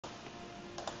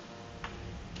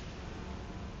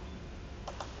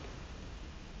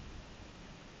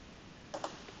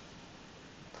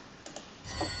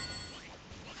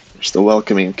There's the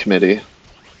welcoming committee.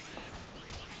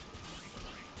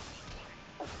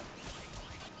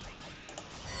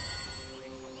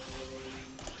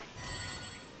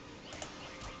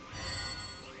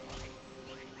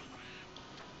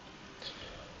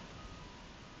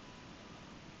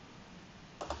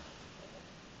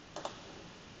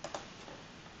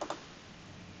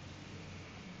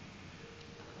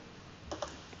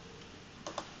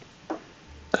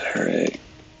 Alright.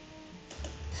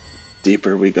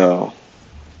 Deeper we go.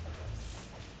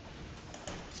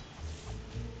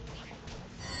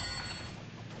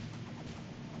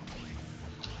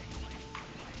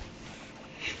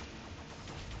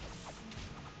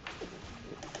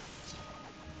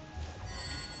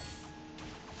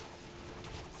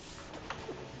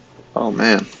 Oh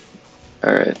man.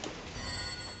 Alright.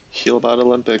 Heal about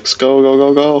Olympics. Go, go,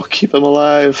 go, go. Keep him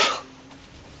alive.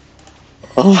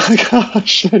 Oh my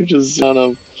gosh. I just on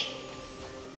him.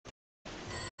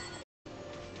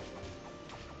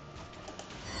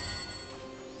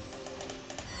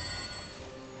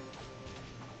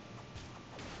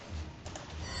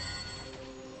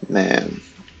 Man.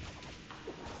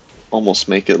 Almost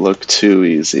make it look too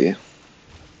easy.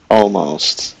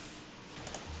 Almost.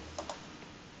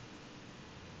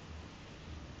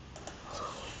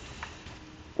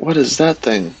 What is that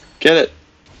thing? Get it!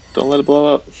 Don't let it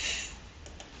blow up.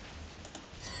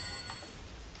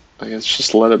 I guess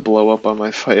just let it blow up on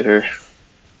my fighter.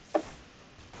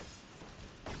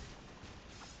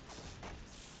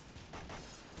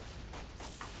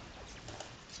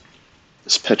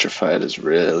 This petrified is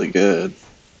really good.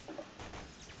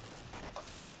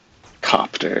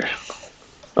 Copter.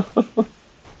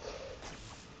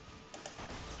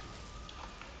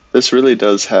 This really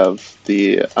does have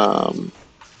the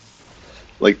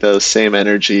like the same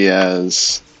energy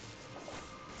as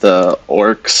the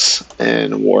orcs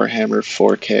in Warhammer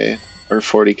 4K or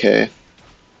 40K.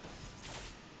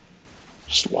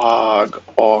 Slog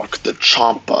Orc the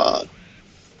Champa.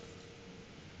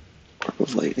 Orc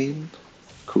of Lightning.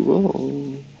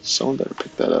 Cool. Someone better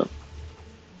pick that up.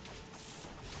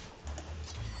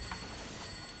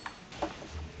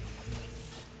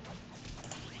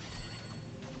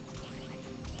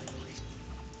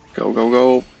 Go, go,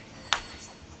 go.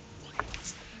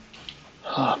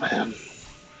 Oh, man.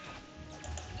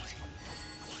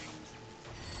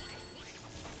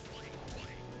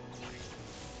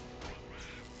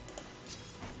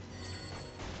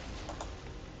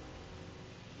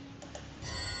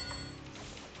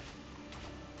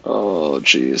 Oh,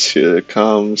 geez, here it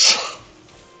comes.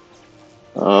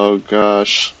 Oh,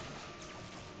 gosh.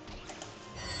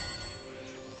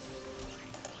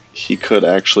 He could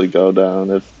actually go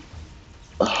down if...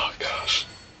 Oh, gosh.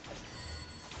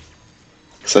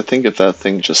 Because I think if that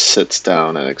thing just sits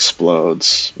down and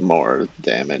explodes, more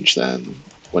damage than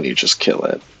when you just kill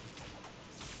it.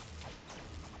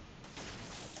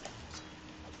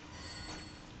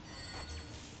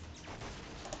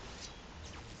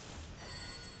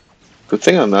 Good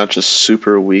thing I'm not just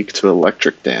super weak to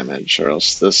electric damage, or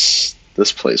else this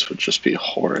place would just be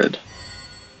horrid.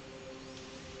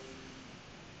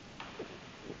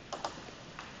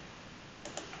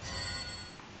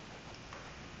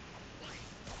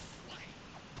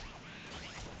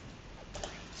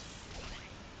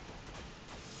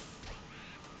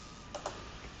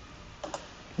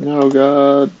 Oh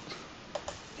god.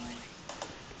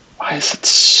 Why is it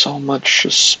so much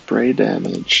just spray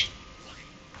damage?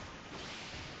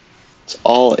 It's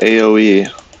all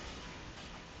AoE.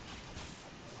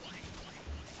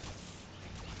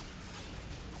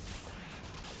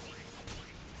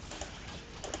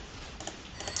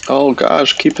 Oh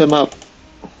gosh, keep him up.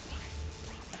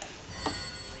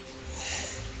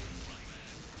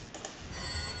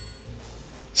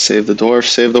 Save the dwarf,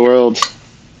 save the world.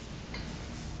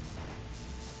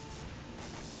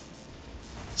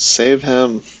 Save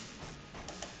him.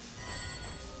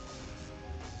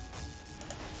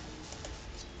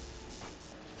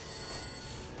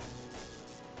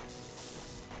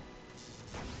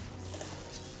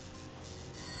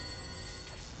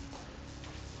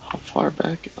 How far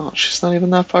back? Oh, she's not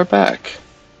even that far back.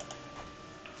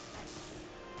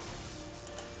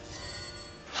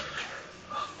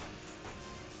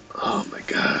 Oh my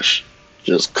gosh.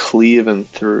 Just cleaving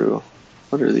through.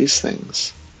 What are these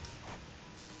things?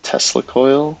 Tesla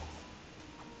coil?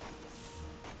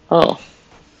 Oh.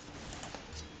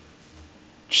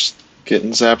 Just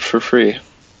getting zapped for free.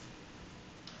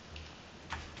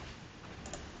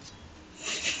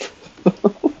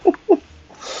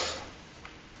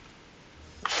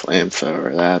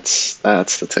 Flamethrower,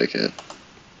 that's the ticket.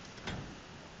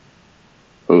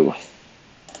 Ooh.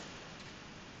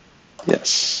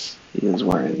 Yes.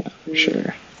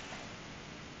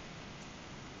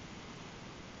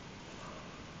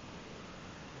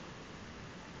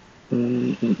 There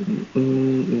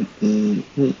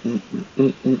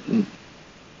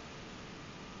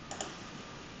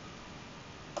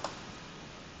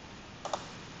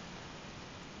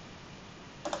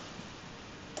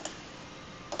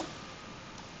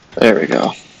we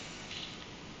go.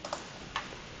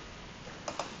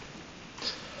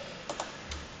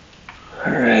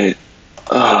 Alright.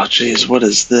 Oh, jeez, what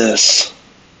is this?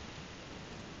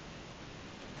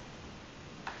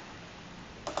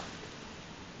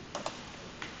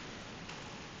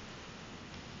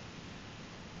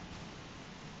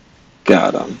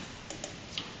 Got him.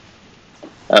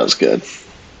 That was good.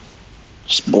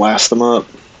 Just blast them up.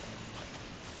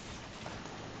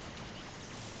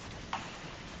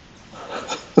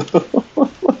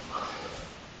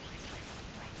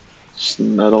 Just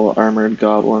metal armored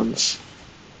goblins.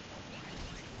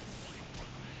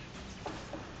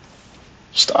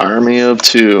 Just army of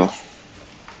two.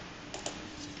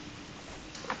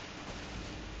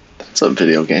 That's a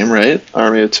video game, right?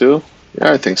 Army of two?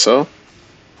 Yeah, I think so.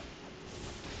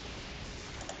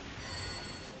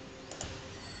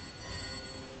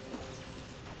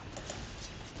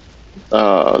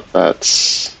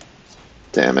 That's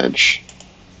damage.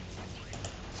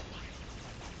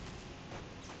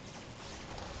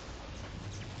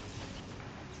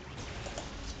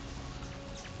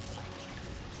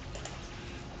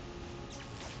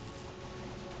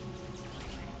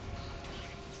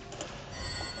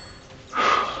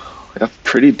 We have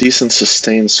pretty decent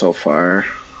sustain so far.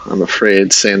 I'm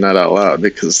afraid saying that out loud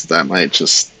because that might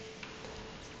just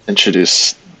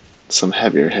introduce some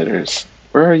heavier hitters.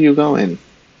 Where are you going?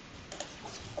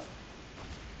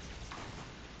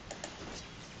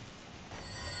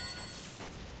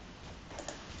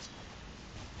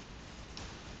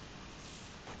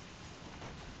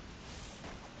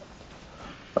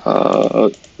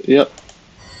 Yep.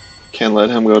 Can't let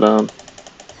him go down.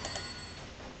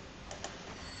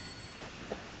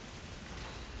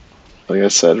 Like I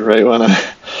said, right when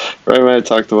I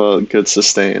talked about good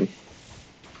sustain.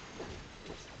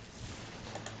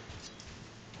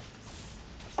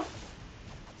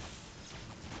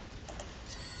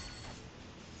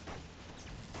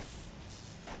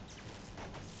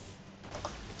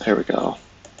 There we go.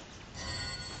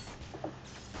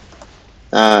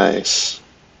 Nice.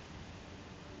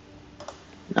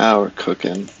 Now we're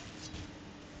cooking.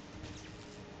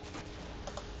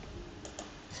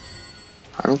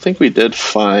 I don't think we did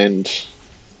find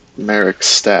Merrick's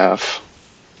staff.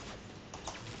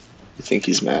 You think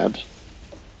he's mad?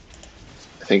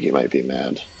 I think he might be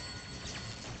mad.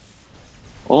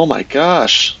 Oh my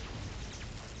gosh.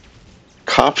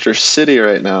 Copter City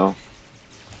right now.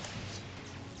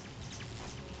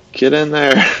 Get in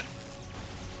there.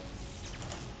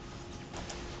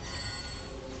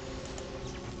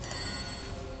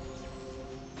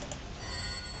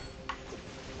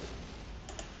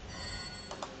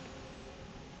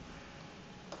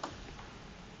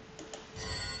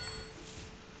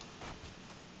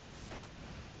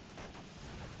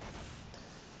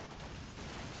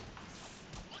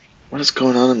 What is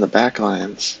going on in the back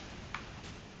lines?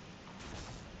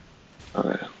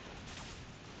 Okay.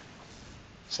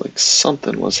 It's like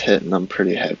something was hitting them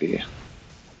pretty heavy.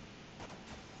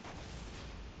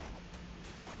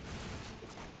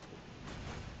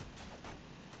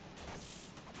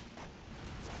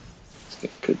 Let's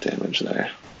get good damage there.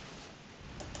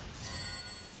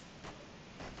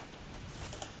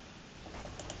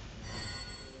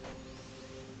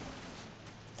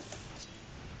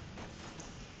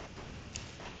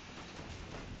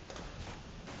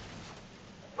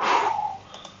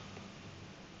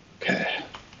 Okay.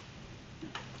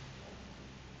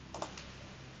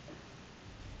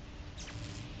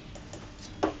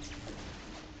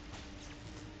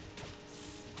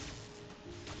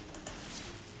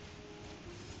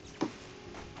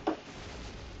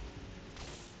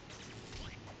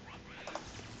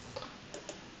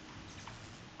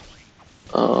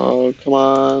 Oh, come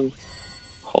on.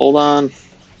 Hold on.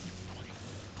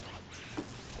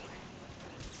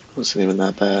 Wasn't even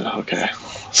that bad. Okay.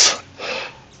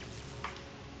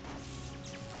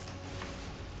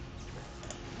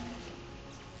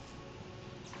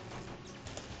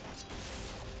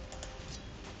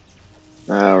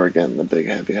 Now we're getting the big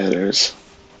heavy hitters.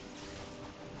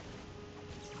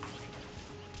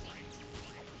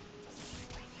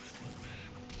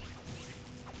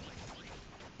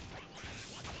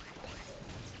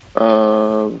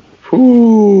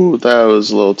 Whew, that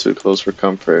was a little too close for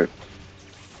comfort.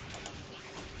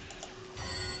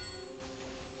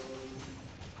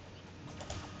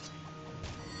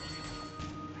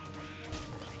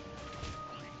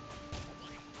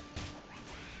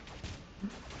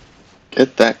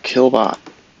 Hit that killbot.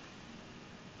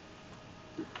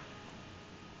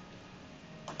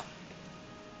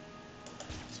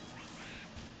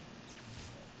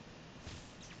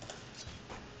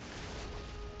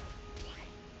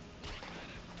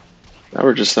 Now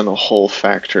we're just in a whole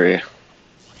factory.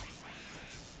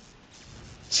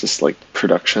 It's just like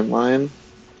production line.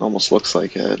 Almost looks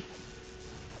like it.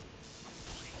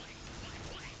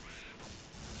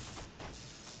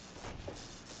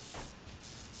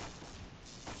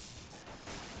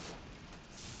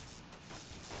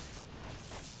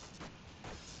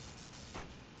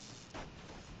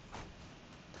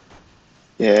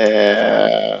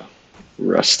 Yeah.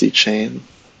 Rusty chain.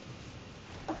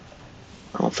 I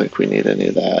don't think we need any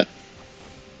of that.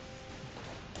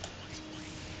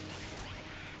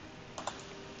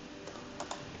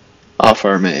 Off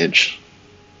our mage.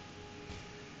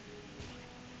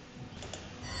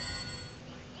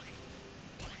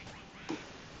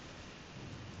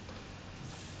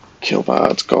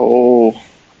 Killbots, go.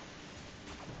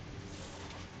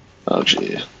 Oh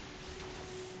gee.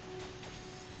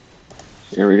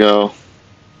 Here we go.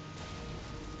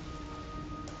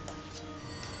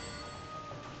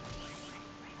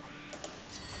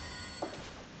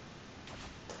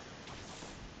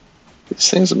 These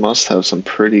things must have some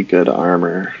pretty good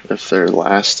armor if they're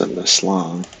lasting this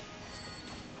long.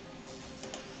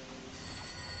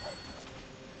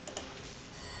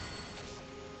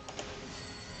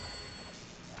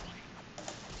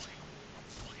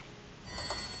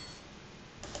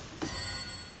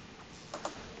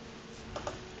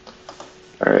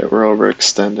 Alright, we're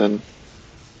overextending.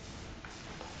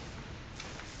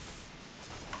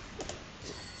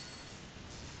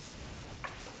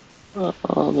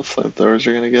 Oh, the flamethrowers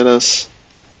are gonna get us.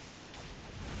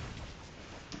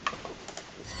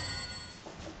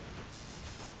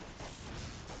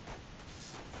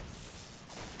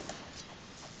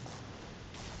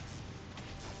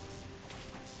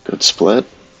 Good split.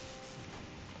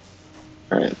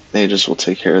 Alright, mages will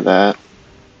take care of that.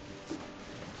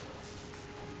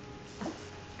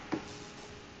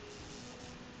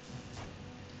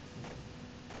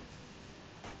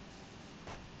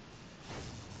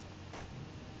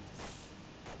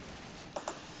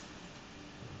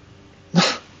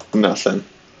 Nothing.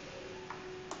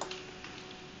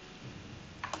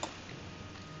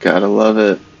 Gotta love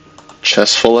it.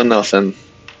 Chest full of nothing.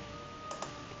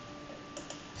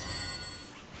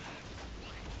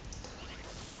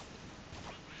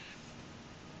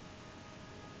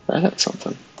 That had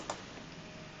something.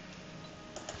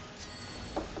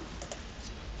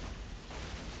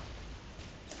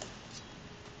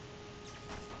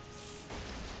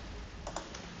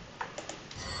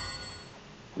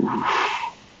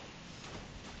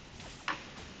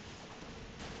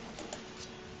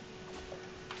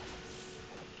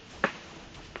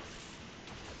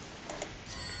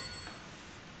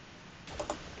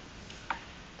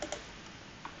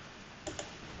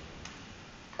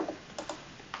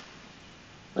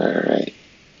 Alright.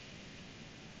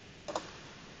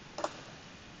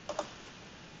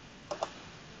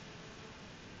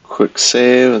 Quick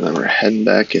save, and then we're heading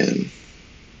back in.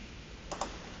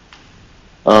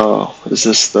 Oh, is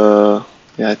this the...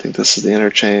 Yeah, I think this is the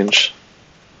interchange.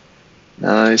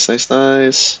 Nice, nice,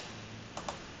 nice.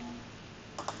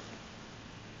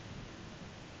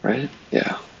 Right?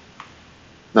 Yeah.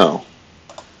 No.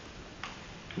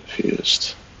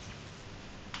 Confused.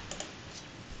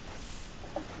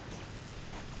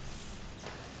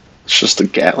 It's just a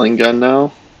Gatling gun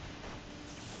now?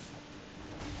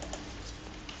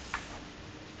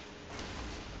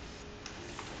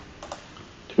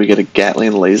 Do we get a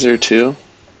Gatling laser too?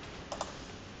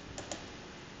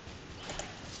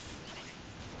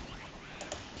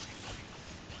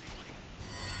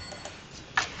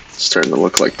 It's starting to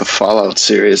look like the Fallout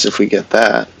series if we get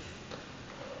that.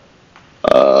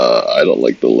 I don't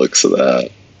like the looks of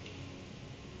that.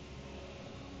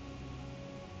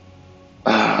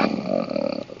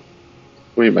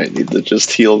 We might need to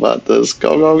just heal about this.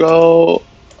 Go, go, go!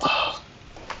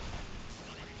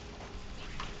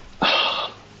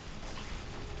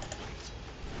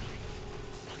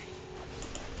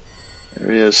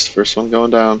 There he is. First one going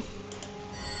down.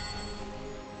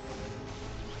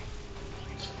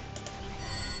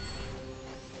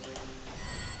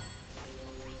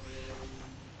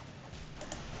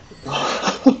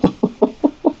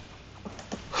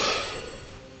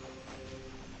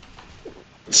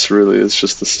 This really is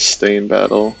just a sustained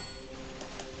battle.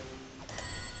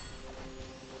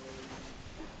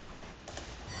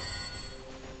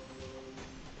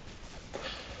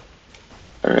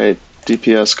 Alright,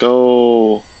 DPS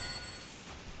go!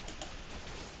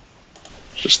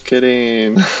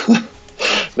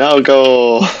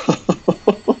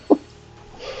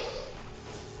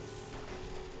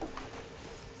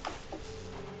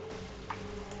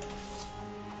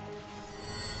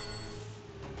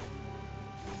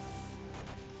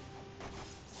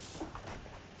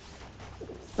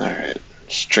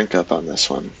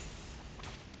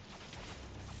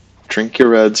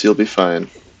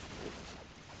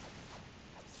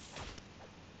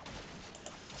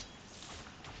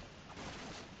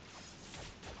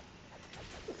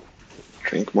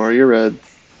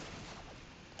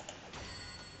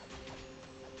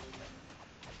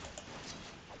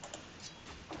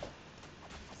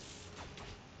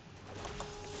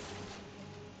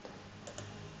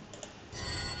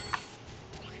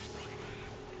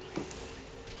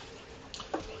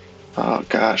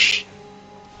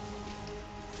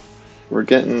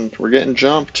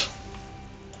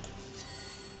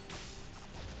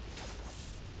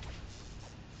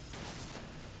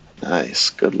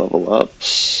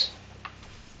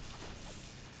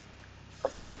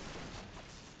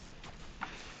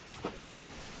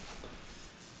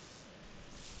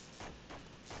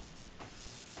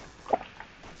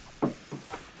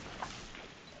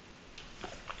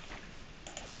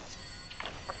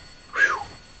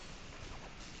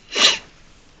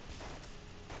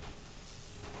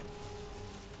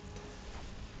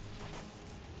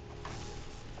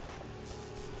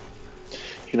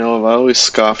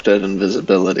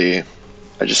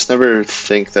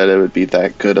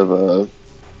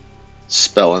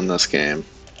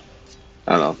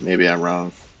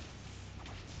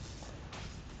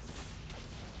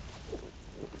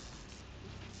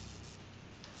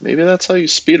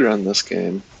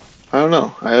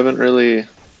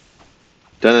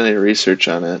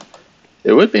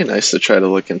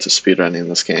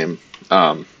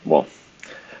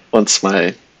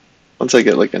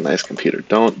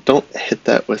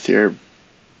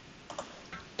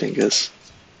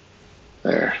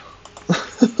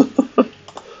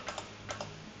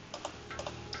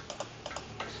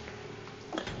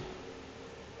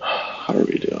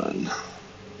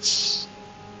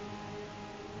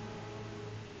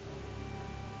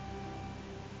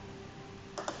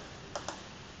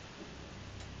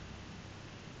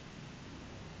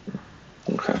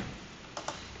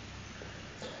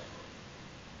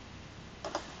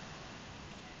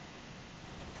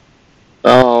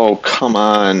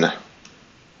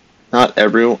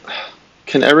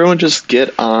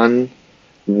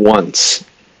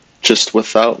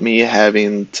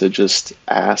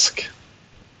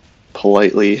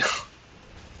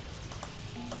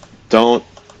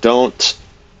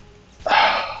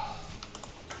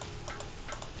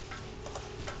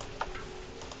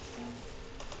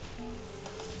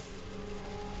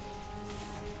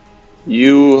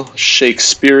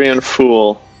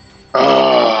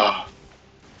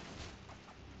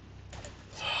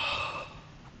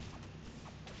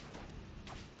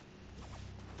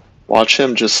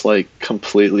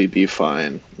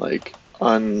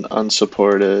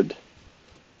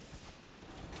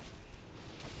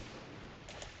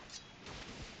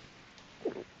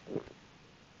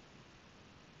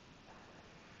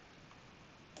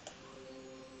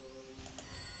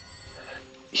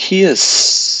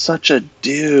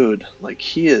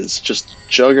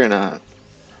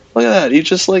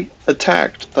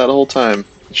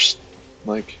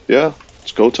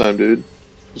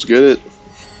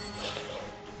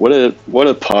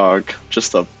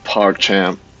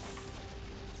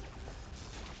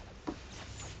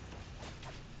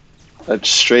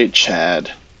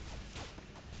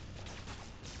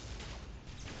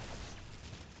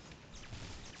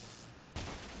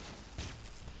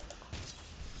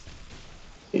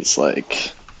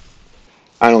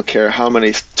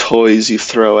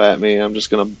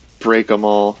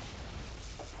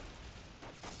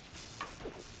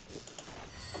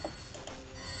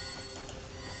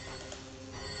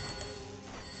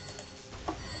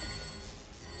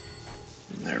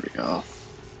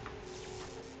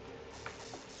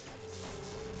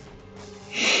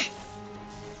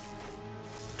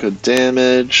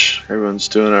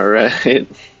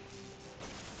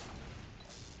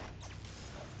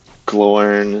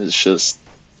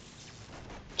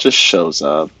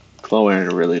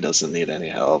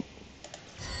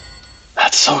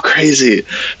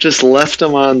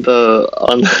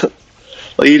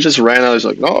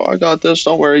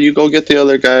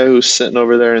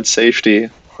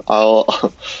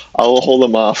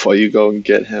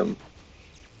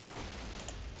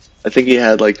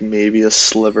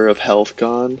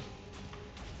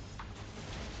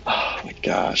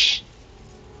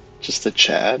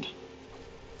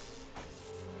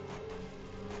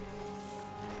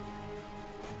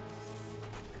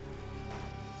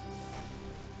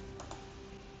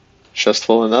 chest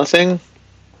full of nothing.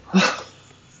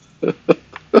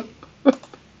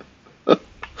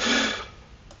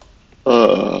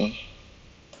 uh,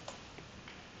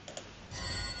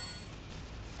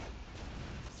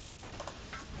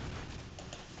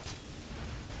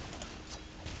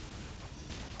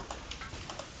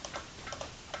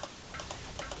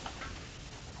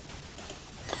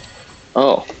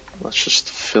 oh, let's just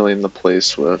filling the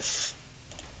place with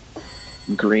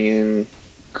green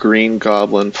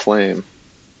goblin flame.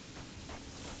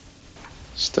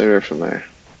 Stay away from there.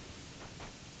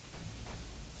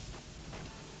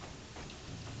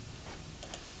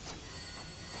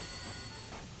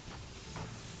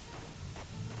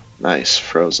 Nice,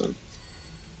 frozen.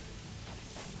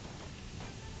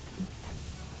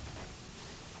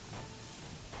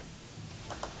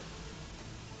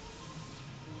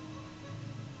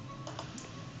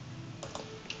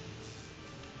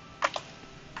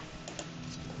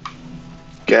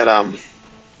 Get him.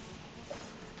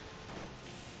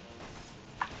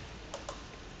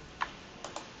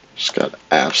 Just got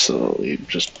absolutely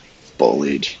just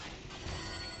bullied.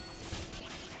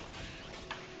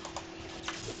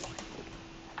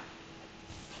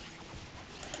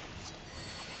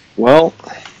 Well,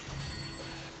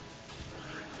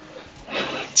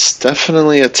 it's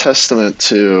definitely a testament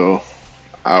to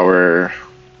our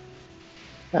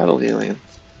battle healing.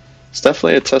 It's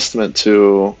definitely a testament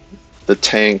to the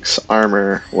tank's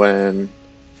armor when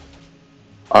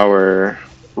our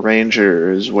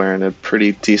ranger is wearing a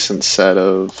pretty decent set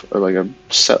of, or like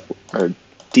a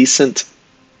decent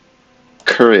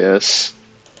cuirass,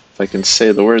 if I can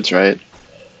say the words right,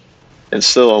 and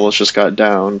still almost just got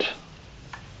downed.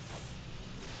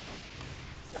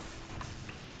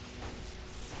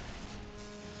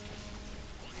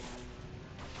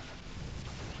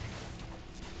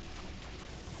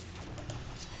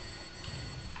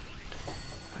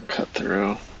 Cut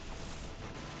through.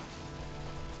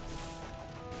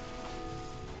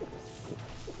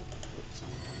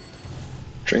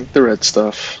 Drink the red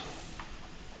stuff.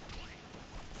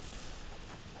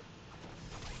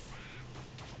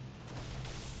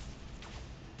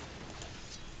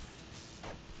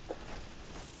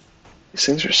 These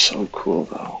things are so cool,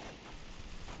 though.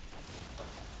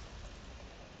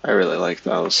 I really like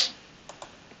those.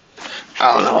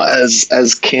 I don't know, as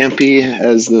campy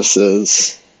as this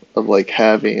is, of like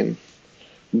having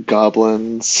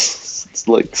goblins, it's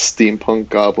like steampunk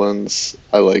goblins,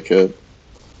 I like it.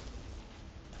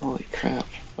 Holy crap,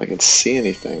 I can see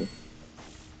anything.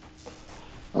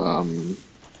 Um,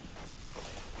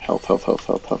 health, health, health,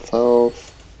 health, health,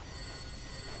 health.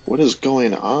 What is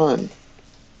going on?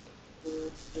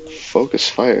 Focus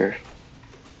fire.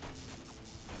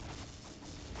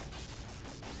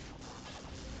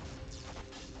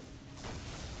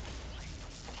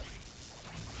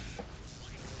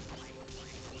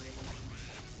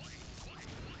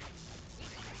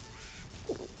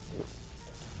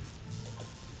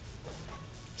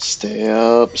 Stay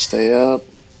up, stay up.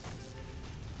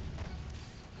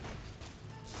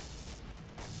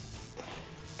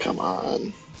 Come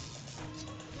on.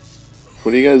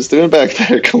 What are you guys doing back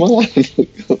there? Come on.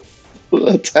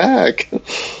 Attack.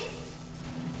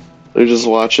 They're just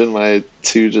watching my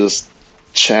two just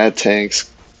Chad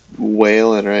tanks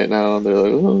wailing right now, and they're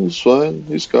like, oh, he's fine.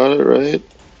 He's got it right.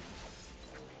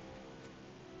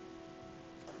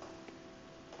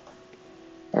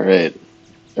 Alright.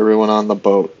 Everyone on the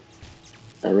boat.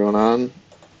 Everyone on?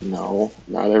 No,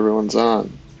 not everyone's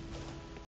on.